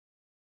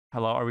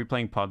Hello, are we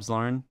playing pubs,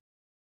 Lauren?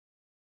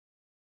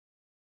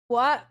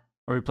 What?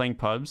 Are we playing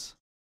pubs?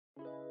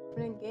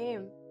 We're in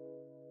game.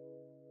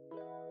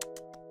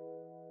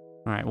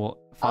 Alright, well,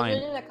 fine. I'll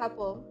join in a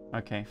couple.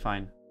 Okay,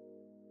 fine.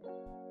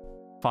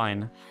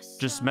 Fine.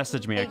 Just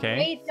message me, Hey, okay?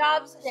 great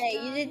job today.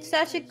 You did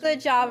such a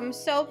good job. I'm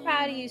so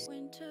proud of you.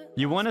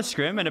 You won a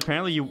scrim, and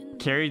apparently you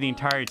carried the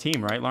entire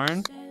team, right,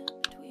 Lauren?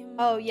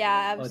 Oh,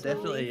 yeah, absolutely. Oh,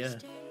 definitely,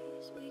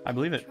 yeah. I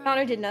believe it.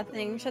 Connor did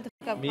nothing. Shut the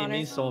fuck up, Me Connor.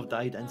 and Solve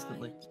died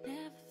instantly.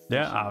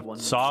 Yeah,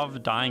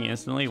 Sov dying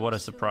instantly, what a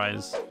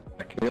surprise.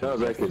 You know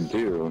what I could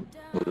do?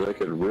 Is I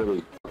could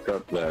really fuck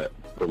up that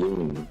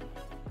balloon.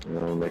 You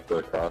know, make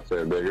the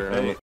crosshair bigger.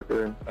 Hey,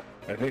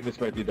 I think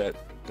this might be that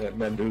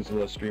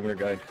Mendokusaii streamer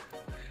guy.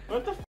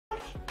 What the f?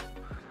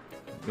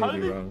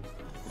 Maybe wrong.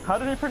 How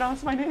did they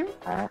pronounce my name?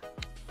 The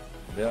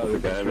Yeah, guy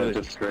that really...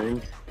 just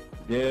screams?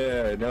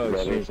 Yeah, no,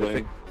 it's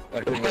streams.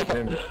 I think that's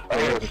him.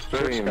 Oh,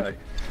 Twitch guy.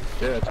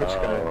 Yeah, Twitch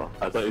guy.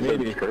 I thought you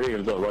said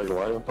screams. I was like,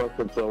 why the fuck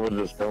would someone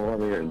just come on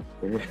here and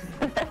scream?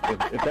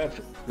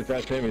 if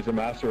that's him, he's a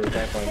master of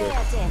Pathfinder.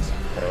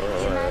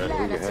 Oh, alright,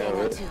 we can have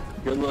it.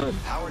 Good luck.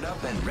 Powered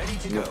up and ready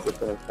to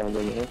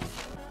go.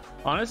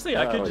 Honestly,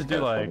 I could just do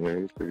like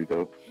He's pretty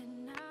dope.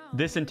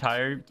 this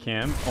entire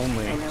camp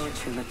only. I know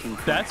what you're looking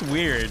for. That's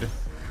weird.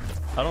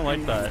 I don't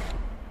like that.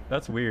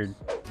 That's weird.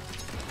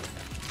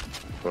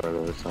 But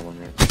there's someone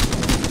here.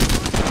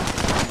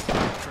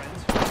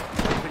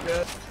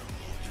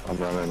 I'm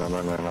running,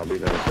 I'll be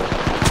there.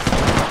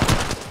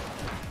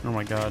 Oh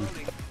my god.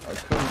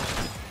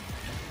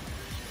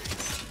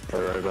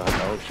 Right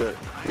behind. Oh shit.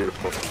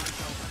 Beautiful.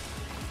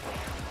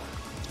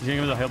 You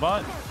gonna give me the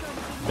healbot?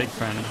 Big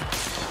friend.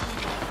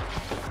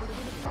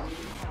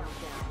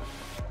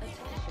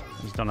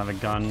 Just don't have a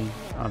gun.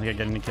 I don't think I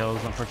get any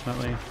kills,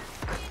 unfortunately.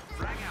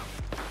 I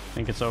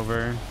think it's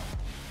over.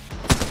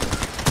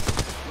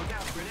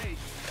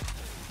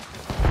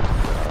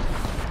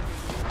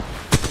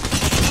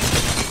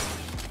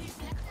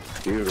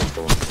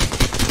 Beautiful.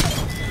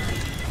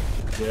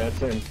 Yeah, that's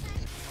him.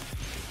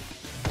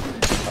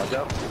 Watch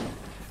out.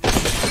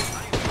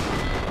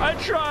 I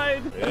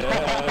tried!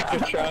 Yeah,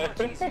 good try.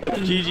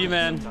 GG,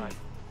 man.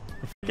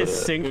 If I could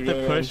sync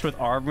the push with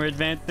armor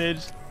advantage,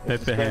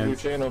 hit the New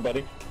hands. channel,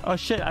 buddy. Oh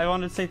shit, I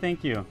wanted to say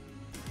thank you.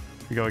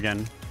 We go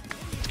again.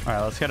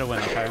 Alright, let's get a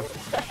win, okay?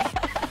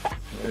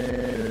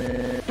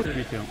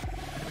 Me too.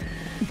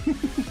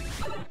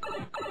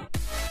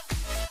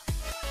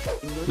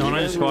 No one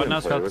on your squad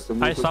now?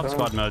 I stopped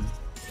squad mode.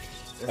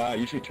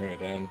 You should turn it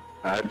down.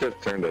 I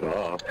just turned it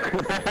off.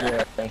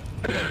 Yeah,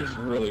 it's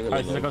really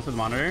Alright, so low. it goes to the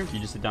monitor. You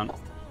just sit down.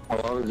 I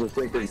was just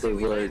thinking because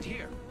like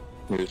you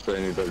were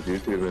saying he does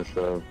YouTube and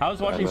stuff. I was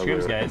watching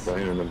streams, guys.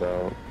 Complaining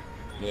about.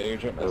 Yeah, you're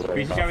jumping.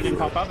 Resub subscriber didn't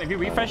pop up. If you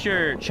refresh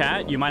your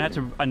chat, you might have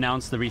to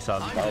announce the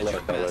resub. I'll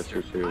let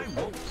you shoot.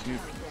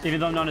 Even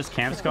though I'm known as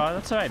Camp Squad,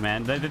 that's alright,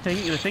 man. The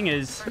thing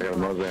is, Yeah,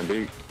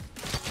 Mozambique.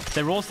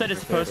 the rule set is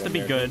supposed to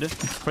be good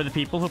for the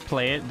people who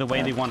play it the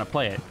way they want to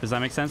play it. Does that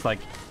make sense? Like,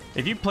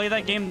 if you play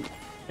that game,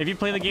 if you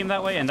play the game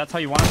that way and that's how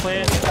you want to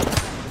play it,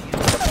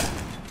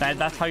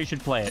 that's how you should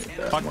play it.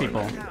 Fuck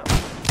people.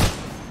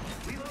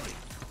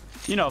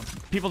 You know,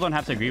 people don't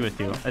have to agree with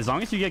you. As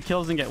long as you get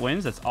kills and get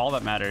wins, that's all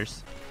that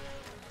matters.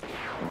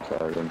 I'm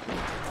sorry,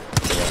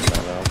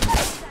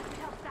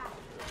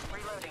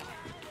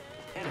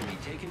 Enemy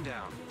taken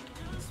down.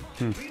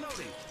 I'm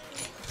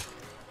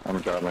gonna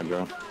drop my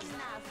drone.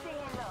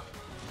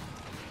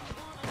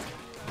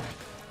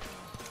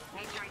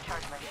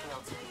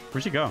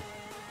 Where'd she go?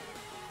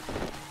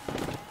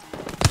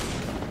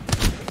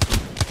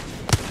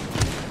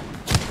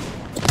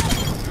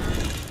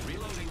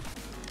 Reloading.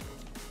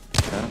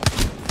 Yeah.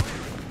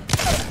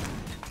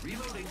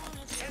 Reloading.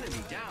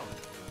 Enemy down.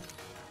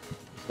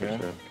 Yeah.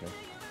 Okay.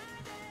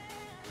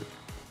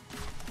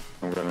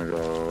 I'm gonna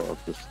go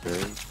up the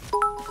stairs.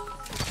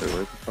 Wait,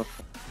 where's the fuck?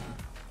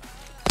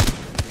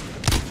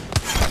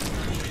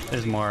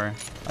 There's more.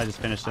 I just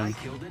finished him.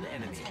 Killed an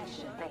enemy.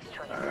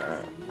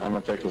 Alright, I'm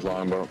gonna take this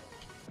longbow.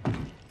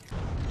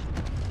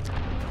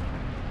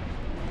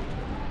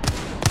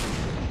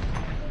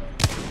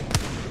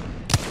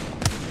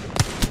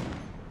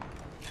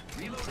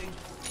 Reloading.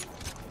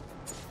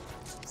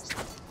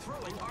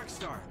 Throwing arc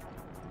star.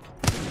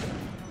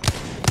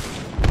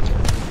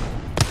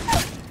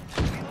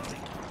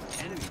 Reloading.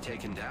 Enemy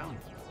taken down.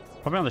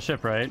 Probably on the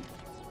ship, right?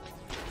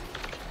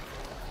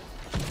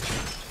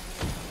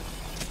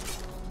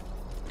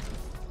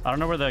 I don't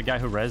know where the guy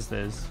who rezzed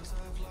is.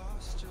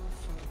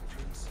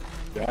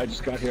 Yeah, I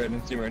just got here. I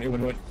didn't see where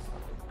anyone went.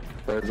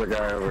 There's a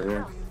guy over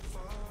here.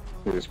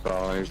 He's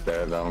crawling, he's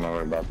dead. I don't know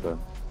where about the.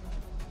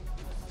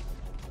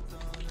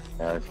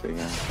 Yeah, I see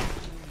him.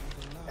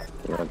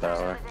 He went that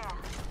way.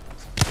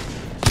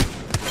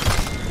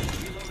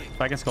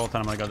 If I can skull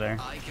ton, I'm gonna go there.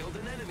 I killed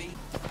an enemy.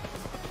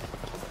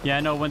 Yeah,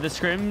 no, when the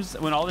scrims,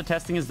 when all the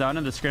testing is done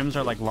and the scrims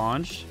are like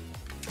launched,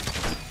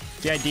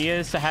 the idea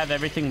is to have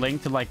everything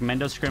linked to like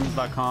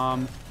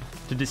mendoscrims.com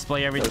to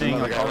display everything,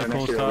 like all the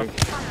cool stuff.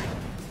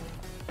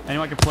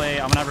 Anyone can play.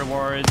 I'm gonna have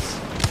rewards.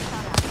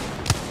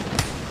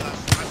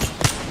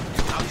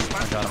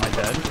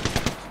 dead.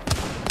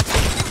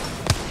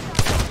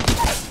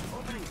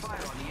 Opening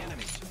fire on the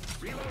enemy.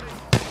 Reloading.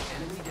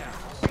 Enemy down.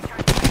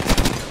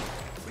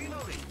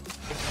 Reloading.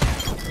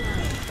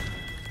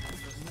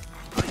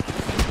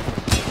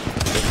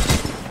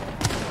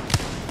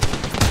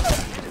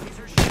 Enemies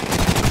are shooting.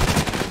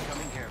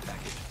 Incoming care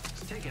package.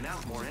 Taking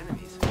out more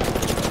enemies.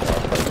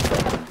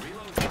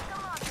 Reloading.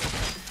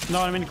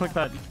 No, I mean to click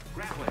that.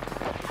 Grappling.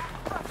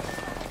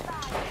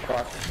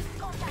 Fuck.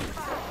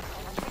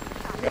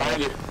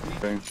 Behind you.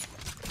 Thing.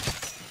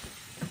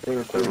 It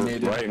was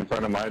right in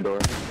front of my door.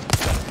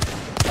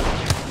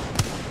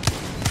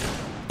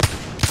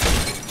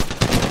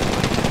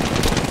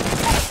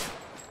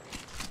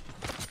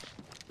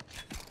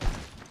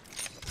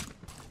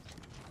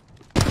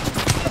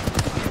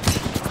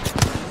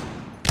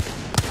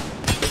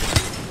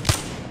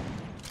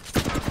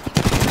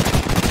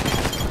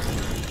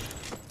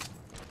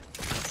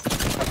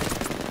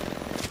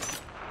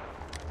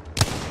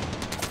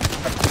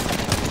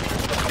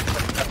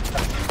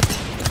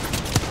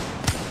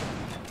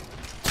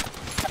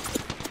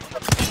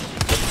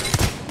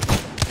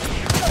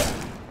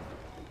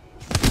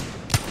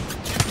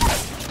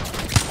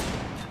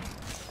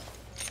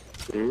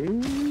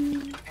 Line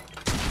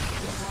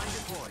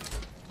deployed.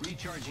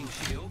 Recharging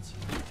shields.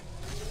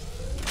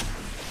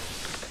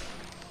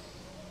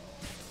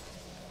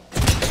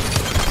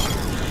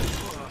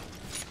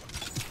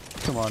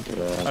 Come on.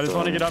 Yeah, I just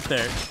want to get up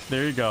there.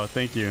 There you go.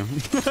 Thank you.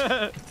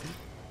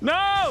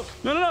 No!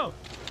 No, no, no!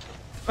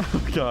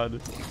 Oh,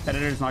 God.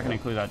 Editor's not going to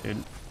include that, dude.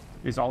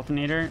 Use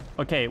alternator.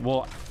 Okay,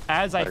 well,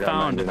 as I got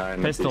found 99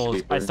 with pistols,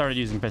 these I keepers. started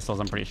using pistols,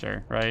 I'm pretty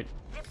sure, right?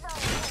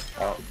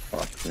 Oh,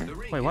 fuck. The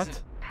ring Wait, what?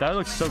 isn't- That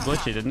looks so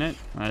glitchy, didn't it?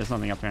 There's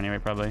nothing up there anyway,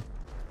 probably.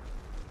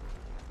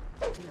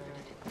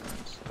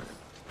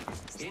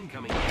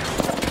 Incoming.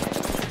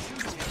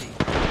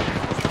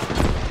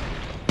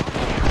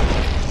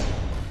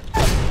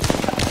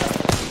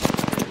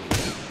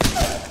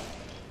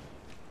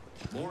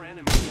 More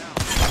enemies down.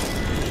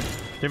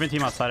 Different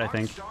team outside, I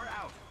think. Star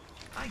out.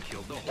 I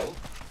killed the whole.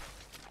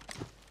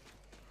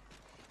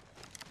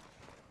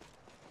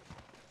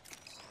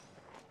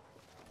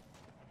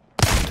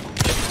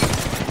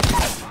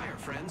 Fire,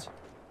 friends.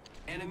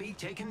 Enemy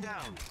taken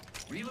down.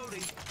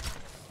 Reloading.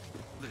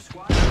 The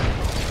squad.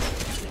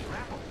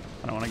 Grapple.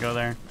 I don't want to go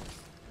there.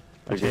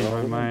 I Is it changed my all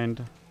of them?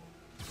 mind.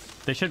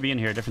 They should be in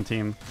here, different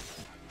team.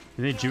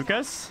 Did they juke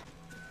us?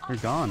 They're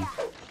gone.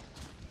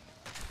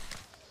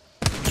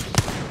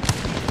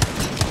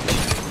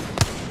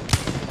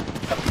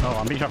 Oh,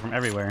 I'm being shot from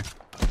everywhere.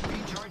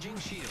 Recharging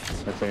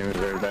shields. That thing is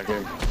right back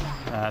here.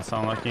 That's so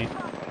unlucky.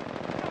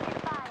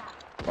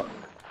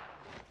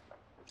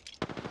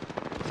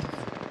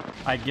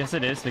 I guess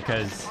it is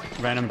because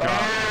random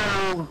drop.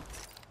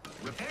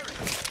 Repair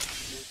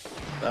it.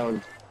 That was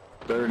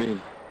 30.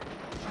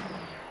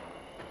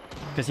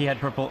 Because he had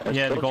purple, he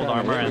had Still gold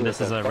trying to armor, hit me and with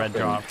this is a that red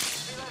fucking- drop.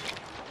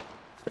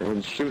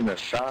 He's shooting a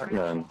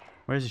shotgun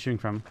Where is he shooting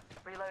from?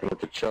 Reloading. with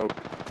the choke.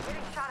 Getting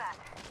shot at.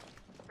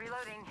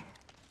 Reloading.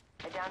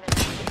 I downed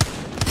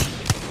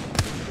it.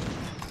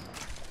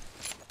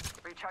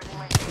 Recharging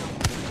my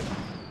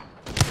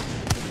shield.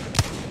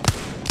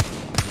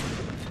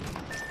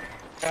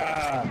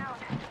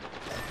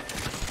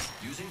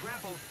 Using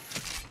grapple.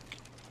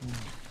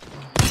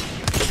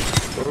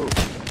 Ooh,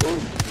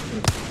 ooh.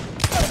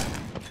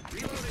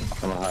 Reloading. I'm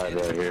gonna hide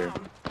right here.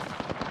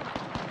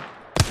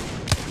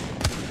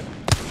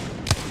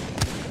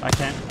 I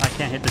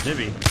can't hit the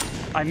jibby.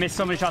 I missed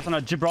so many shots on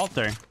a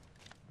Gibraltar.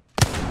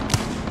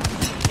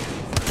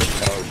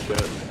 Oh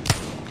shit.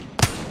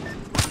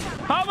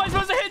 How am I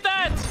supposed to hit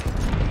that?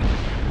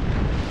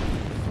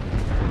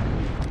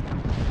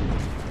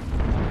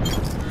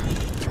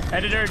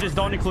 Editor, just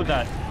don't include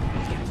that.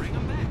 Can't bring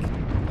them back.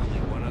 Only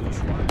one other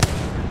squad.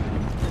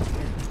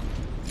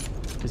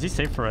 Is he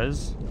safe for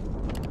us?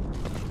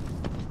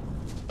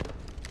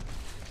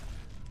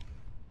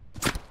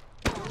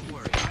 Don't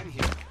worry, I'm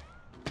here.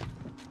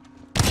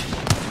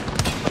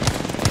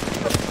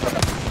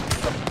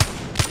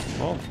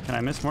 Well, can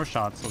I miss more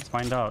shots? Let's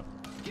find out.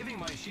 Giving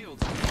my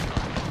shields.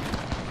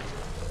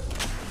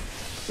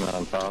 Not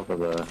on top of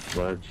the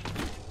ledge.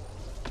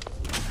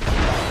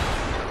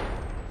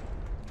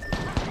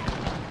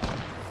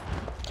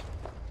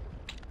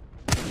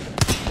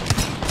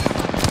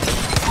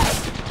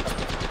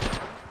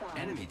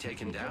 Enemy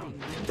taken down.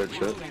 Good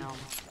shit.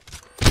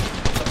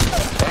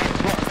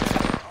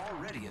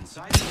 Already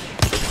inside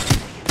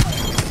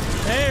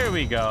the There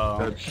we go.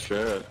 Good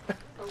shit.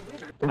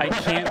 I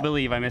can't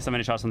believe I missed so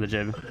many shots on the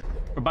jib.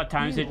 About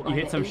times you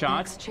hit some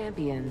shots.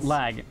 Champions.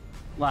 Lag.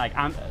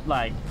 I'm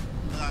lag.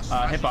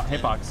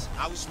 Hitbox.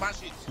 I will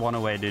smash it. One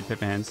away, dude. Pip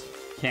hands.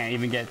 Can't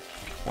even get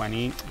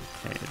 20.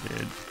 Okay,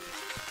 dude.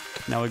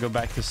 Now we go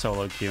back to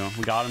solo queue.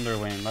 We got him their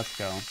win. Let's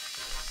go.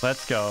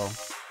 Let's go.